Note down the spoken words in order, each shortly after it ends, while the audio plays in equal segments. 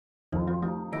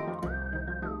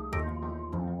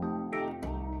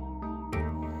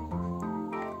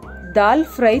Dal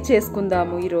fry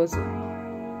చేసుకుందాము ఈరోజు.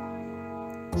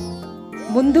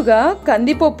 ముందుగా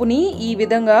కందిపప్పుని ఈ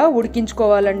విధంగా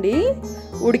ఉడికించుకోవాలండి.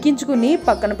 ఉడికించుకుని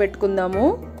పక్కన పెట్టుకుందాము.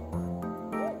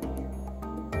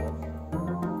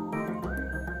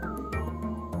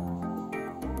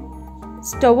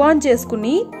 స్టవ్ ఆన్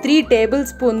చేసుకుని 3 టేబుల్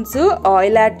స్పూన్స్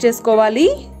ఆయిల్ యాడ్ చేసుకోవాలి.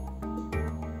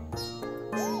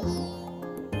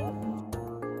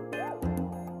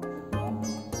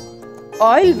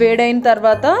 ఆయిల్ వేడైన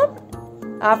తర్వాత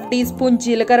 1/2 టీ స్పూన్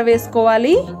జీలకర్ర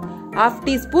వేసుకోవాలి. 1/2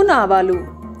 టీ స్పూన్ ఆవాలు.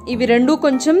 ఇవి రెండు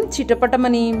కొంచెం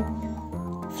చిటపటమని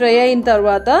ఫ్రై అయిన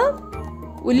తర్వాత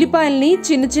ఉల్లిపాయల్ని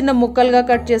చిన్న చిన్న ముక్కలుగా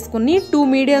కట్ చేసుకుని 2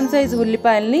 మీడియం సైజ్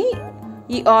ఉల్లిపాయల్ని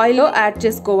ఈ ఆయిల్లో యాడ్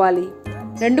చేసుకోవాలి.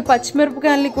 2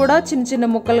 పచ్చిమిరపకాయల్ని కూడా చిన్న చిన్న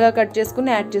ముక్కలుగా కట్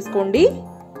చేసుకుని యాడ్ చేసుకోండి.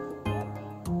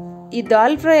 ఈ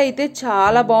దాల్ ఫ్రై అయితే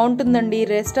చాలా బాగుంటుందండి.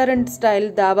 రెస్టారెంట్ స్టైల్,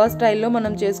 దాబా స్టైల్లో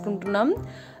మనం చేసుకుంటున్నాం.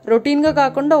 రొటీన్గా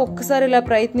కాకుండా ఒక్కసారి ఇలా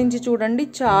ప్రయత్నించి చూడండి,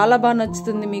 చాలా బాగా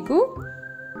నచ్చుతుంది మీకు.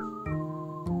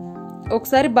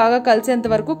 ఒకసారి బాగా కలిసేంత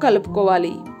వరకు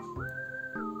కలుపుకోవాలి.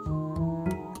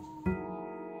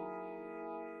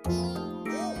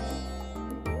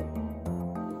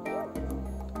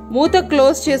 మూత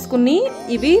క్లోజ్ చేసుకుని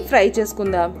ఇవి ఫ్రై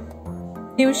చేసుకుందాం.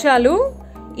 నిమిషాలు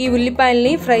ఈ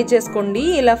ఉల్లిపాయల్ని ఫ్రై చేసుకోండి.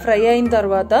 ఇలా ఫ్రై అయిన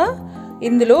తర్వాత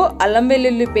ఇందులో అల్లం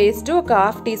వెల్లుల్లి పేస్ట్ ఒక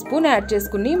 1/2 టీ స్పూన్ యాడ్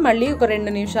చేసుకుని మళ్ళీ ఒక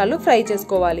 2 నిమిషాలు ఫ్రై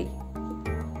చేసుకోవాలి.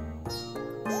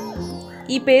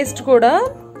 ఈ పేస్ట్ కూడా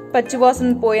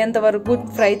పచ్చివాసన పోయేంత వరకు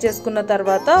ఫ్రై చేసుకున్న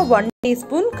తర్వాత 1 టీ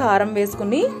స్పూన్ కారం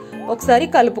వేసుకుని ఒకసారి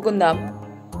కలుపుకుందాం.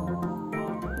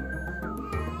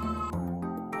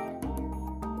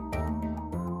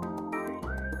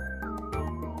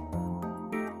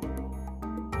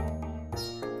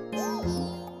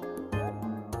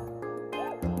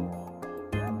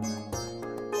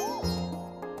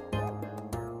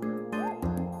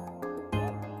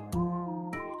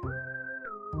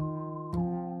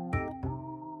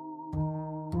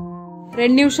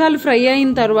 రెండు నిమిషాలు ఫ్రై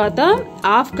అయిన తర్వాత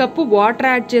 1/2 కప్పు వాటర్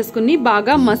యాడ్ చేసుకుని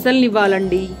బాగా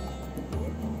మసలనివ్వాలండి.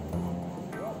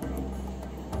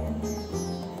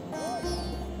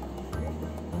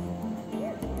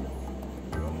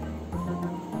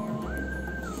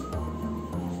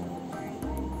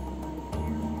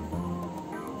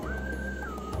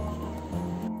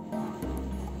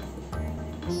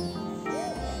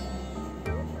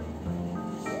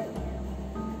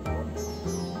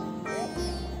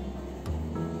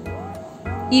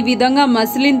 ఈ విధంగా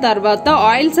మసిలిన తర్వాత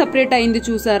ఆయిల్ సపరేట్ అయింది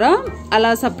చూసారా,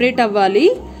 అలా సపరేట్ అవ్వాలి.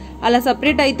 అలా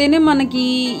సపరేట్ అయితేనే మనకి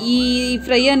ఈ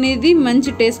ఫ్రై అనేది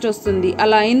మంచి టేస్ట్ వస్తుంది.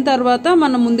 అలా అయిన తర్వాత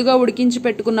మనం ముందుగా ఉడికించి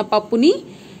పెట్టుకున్న పప్పుని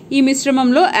ఈ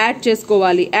మిశ్రమంలో యాడ్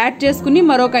చేసుకోవాలి. యాడ్ చేసుకుని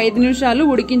మరొక 5 నిమిషాలు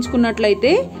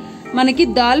ఉడికించుకున్నట్లయితే మనకి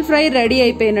దాల్ ఫ్రై రెడీ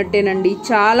అయిపోయినట్టేనండి.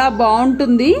 చాలా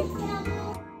బాగుంటుంది.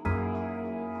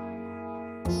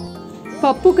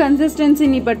 పప్పు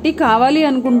కన్సిస్టెన్సీని బట్టి కావాలి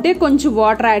అనుకుంటే కొంచెం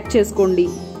వాటర్ యాడ్ చేసుకోండి.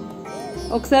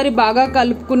 ఒకసారి బాగా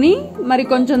కలుపుకుని మరి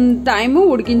కొంచెం టైము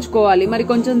ఉడికించుకోవాలి. మరి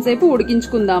కొంచెం సేపు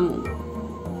ఉడికించుకుందాము.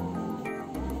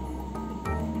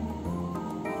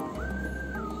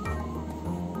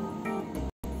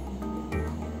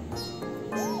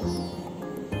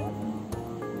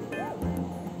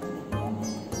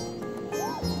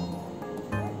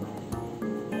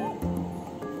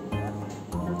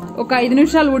 ఒక 5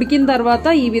 నిమిషాలు ఉడికిన తర్వాత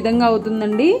ఈ విధంగా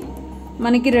అవుతుందండి.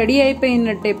 మనకి రెడీ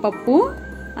అయిపోయినట్టే పప్పు.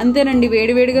 అంతేనండి,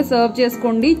 వేడివేడిగా సర్వ్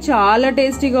చేసుకోండి. చాలా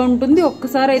టేస్టీగా ఉంటుంది.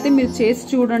 ఒక్కసారి అయితే మీరు చేసి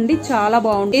చూడండి, చాలా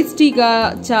బాగుంటుంది. టేస్టీగా,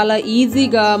 చాలా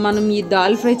ఈజీగా మనం ఈ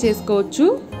దాల్ ఫ్రై చేసుకోవచ్చు.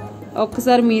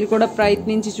 ఒక్కసారి మీరు కూడా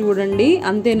ప్రయత్నించి చూడండి.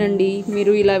 అంతేనండి,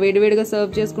 మీరు ఇలా వేడివేడిగా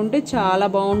సర్వ్ చేసుకుంటే చాలా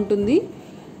బాగుంటుంది.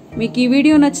 మీకు ఈ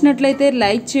వీడియో నచ్చినట్లయితే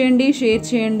లైక్ చేయండి, షేర్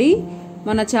చేయండి.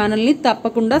 మన ఛానల్ని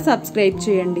తప్పకుండా సబ్స్క్రైబ్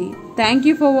చేయండి. Thank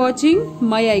you for watching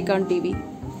my icon TV.